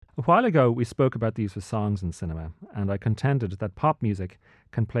A while ago, we spoke about the use of songs in cinema, and I contended that pop music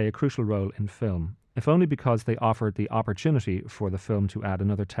can play a crucial role in film, if only because they offered the opportunity for the film to add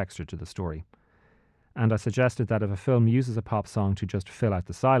another texture to the story. And I suggested that if a film uses a pop song to just fill out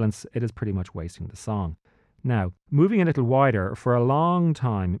the silence, it is pretty much wasting the song. Now, moving a little wider, for a long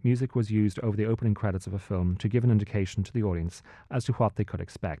time, music was used over the opening credits of a film to give an indication to the audience as to what they could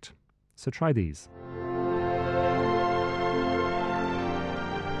expect. So try these.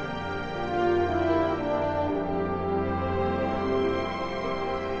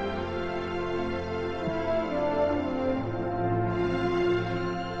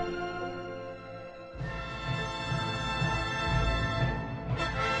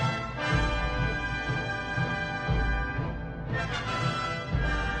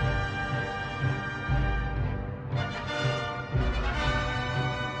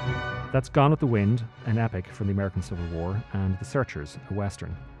 That's Gone with the Wind, an epic from the American Civil War, and The Searchers, a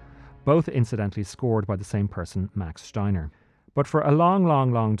western. Both incidentally scored by the same person, Max Steiner. But for a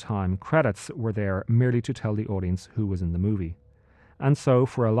long time, credits were there merely to tell the audience who was in the movie. And so,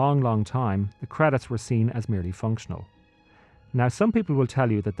 for a long time, the credits were seen as merely functional. Now, some people will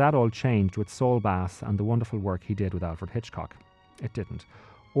tell you that all changed with Saul Bass and the wonderful work he did with Alfred Hitchcock. It didn't.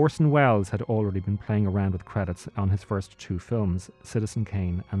 Orson Welles had already been playing around with credits on his first two films, Citizen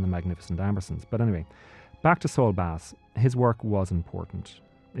Kane and The Magnificent Ambersons. But anyway, back to Saul Bass. His work was important.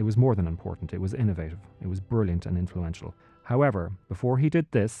 It was more than important. It was innovative. It was brilliant and influential. However, before he did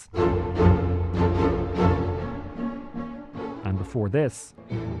this, and before this,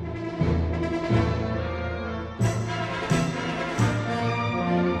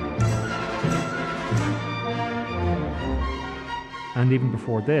 and even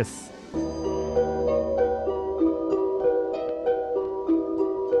before this,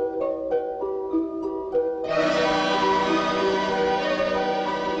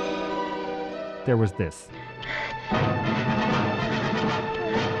 there was this.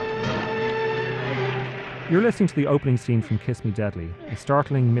 You're listening to the opening scene from Kiss Me Deadly, a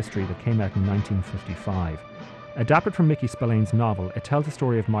startling mystery that came out in 1955. Adapted from Mickey Spillane's novel, it tells the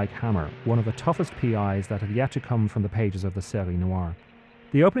story of Mike Hammer, one of the toughest PIs that have yet to come from the pages of the série noire.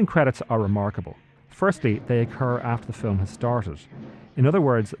 The opening credits are remarkable. Firstly, they occur after the film has started. In other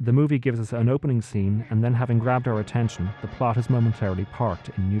words, the movie gives us an opening scene, and then having grabbed our attention, the plot is momentarily parked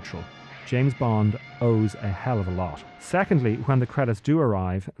in neutral. James Bond owes a hell of a lot. Secondly, when the credits do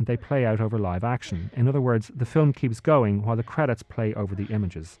arrive, they play out over live action. In other words, the film keeps going while the credits play over the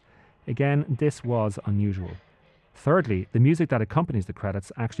images. Again, this was unusual. Thirdly, the music that accompanies the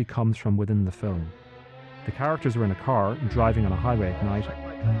credits actually comes from within the film. The characters are in a car, driving on a highway at night,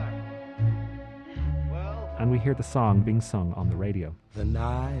 and we hear the song being sung on the radio. The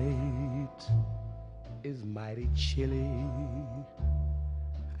night is mighty chilly,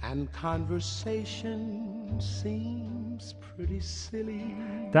 and conversation seems pretty silly.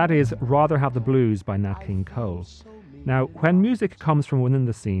 That is Rather Have the Blues by Nat King Cole. Now, when music comes from within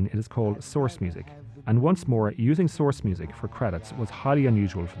the scene, it is called source music. And once more, using source music for credits was highly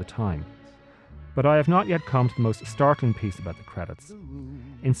unusual for the time. But I have not yet come to the most startling piece about the credits.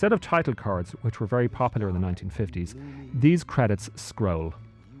 Instead of title cards, which were very popular in the 1950s, these credits scroll.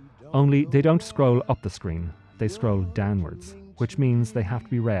 Only they don't scroll up the screen, they scroll downwards, which means they have to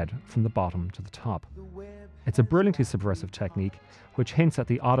be read from the bottom to the top. It's a brilliantly subversive technique which hints at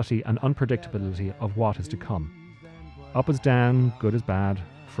the oddity and unpredictability of what is to come. Up is down, good is bad,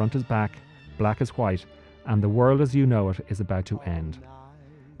 front is back, black is white, and the world as you know it is about to end.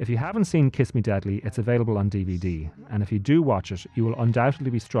 If you haven't seen Kiss Me Deadly, it's available on DVD, and if you do watch it, you will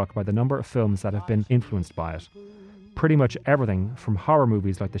undoubtedly be struck by the number of films that have been influenced by it. Pretty much everything from horror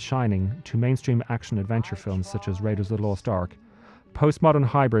movies like The Shining to mainstream action-adventure films such as Raiders of the Lost Ark, postmodern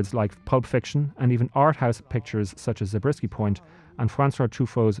hybrids like Pulp Fiction, and even art house pictures such as Zabriskie Point and François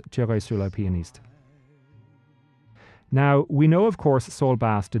Truffaut's Thierry sur la pianiste. Now, we know, of course, Saul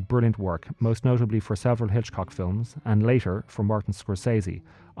Bass did brilliant work, most notably for several Hitchcock films, and later for Martin Scorsese,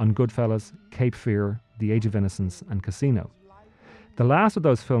 on Goodfellas, Cape Fear, The Age of Innocence, and Casino. The last of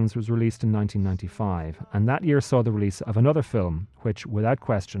those films was released in 1995, and that year saw the release of another film, which, without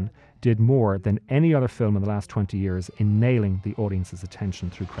question, did more than any other film in the last 20 years in nailing the audience's attention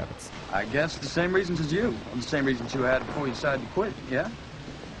through credits. I guess the same reasons as you, the same reasons you had before you decided to quit, yeah?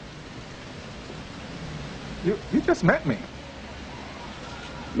 You just met me.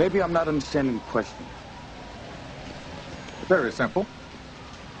 Maybe I'm not understanding the question. Very simple.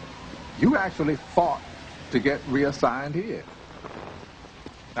 You actually fought to get reassigned here.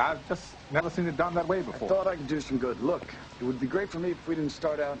 I've just never seen it done that way I before. thought I could do some good. Look, it would be great for me if we didn't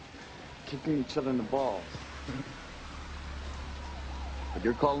start out kicking each other in the balls. But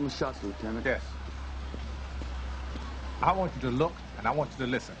you're calling the shots, Lieutenant. Yes. I want you to look, and I want you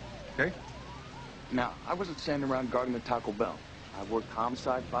to listen, okay? Now, I wasn't standing around guarding the Taco Bell. I've worked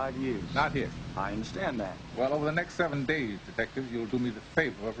homicide 5 years. Not here. I understand that. Well, over the next 7 days, Detective, you'll do me the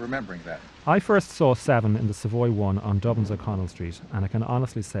favor of remembering that. I first saw Seven in the Savoy One on Dublin's O'Connell Street, and I can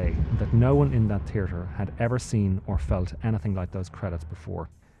honestly say that no one in that theatre had ever seen or felt anything like those credits before.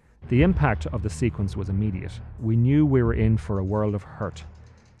 The impact of the sequence was immediate. We knew we were in for a world of hurt.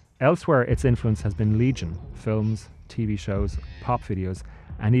 Elsewhere, its influence has been legion. Films, TV shows, pop videos,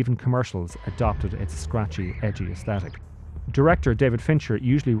 and even commercials adopted its scratchy, edgy aesthetic. Director David Fincher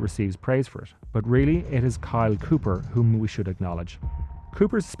usually receives praise for it, but really it is Kyle Cooper whom we should acknowledge.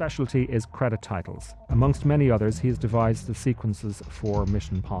 Cooper's specialty is credit titles. Amongst many others, he has devised the sequences for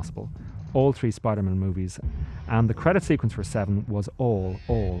Mission Impossible, all 3 Spider-Man movies, and the credit sequence for Seven was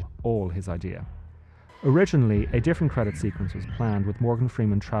all his idea. Originally, a different credit sequence was planned with Morgan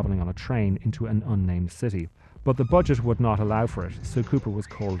Freeman travelling on a train into an unnamed city, but the budget would not allow for it, so Cooper was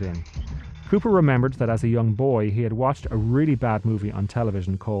called in. Cooper remembered that as a young boy he had watched a really bad movie on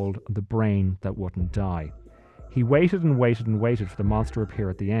television called The Brain That Wouldn't Die. He waited and waited and waited for the monster to appear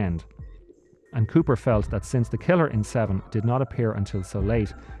at the end, and Cooper felt that since the killer in Seven did not appear until so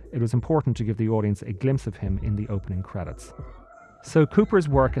late, it was important to give the audience a glimpse of him in the opening credits. So Cooper's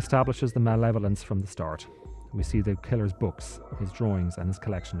work establishes the malevolence from the start. We see the killer's books, his drawings and his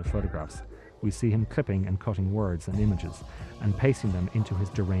collection of photographs. We see him clipping and cutting words and images and pasting them into his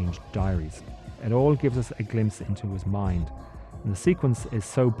deranged diaries. It all gives us a glimpse into his mind. And the sequence is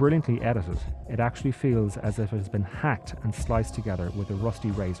so brilliantly edited, it actually feels as if it has been hacked and sliced together with a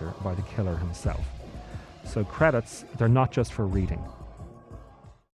rusty razor by the killer himself. So credits, they're not just for reading.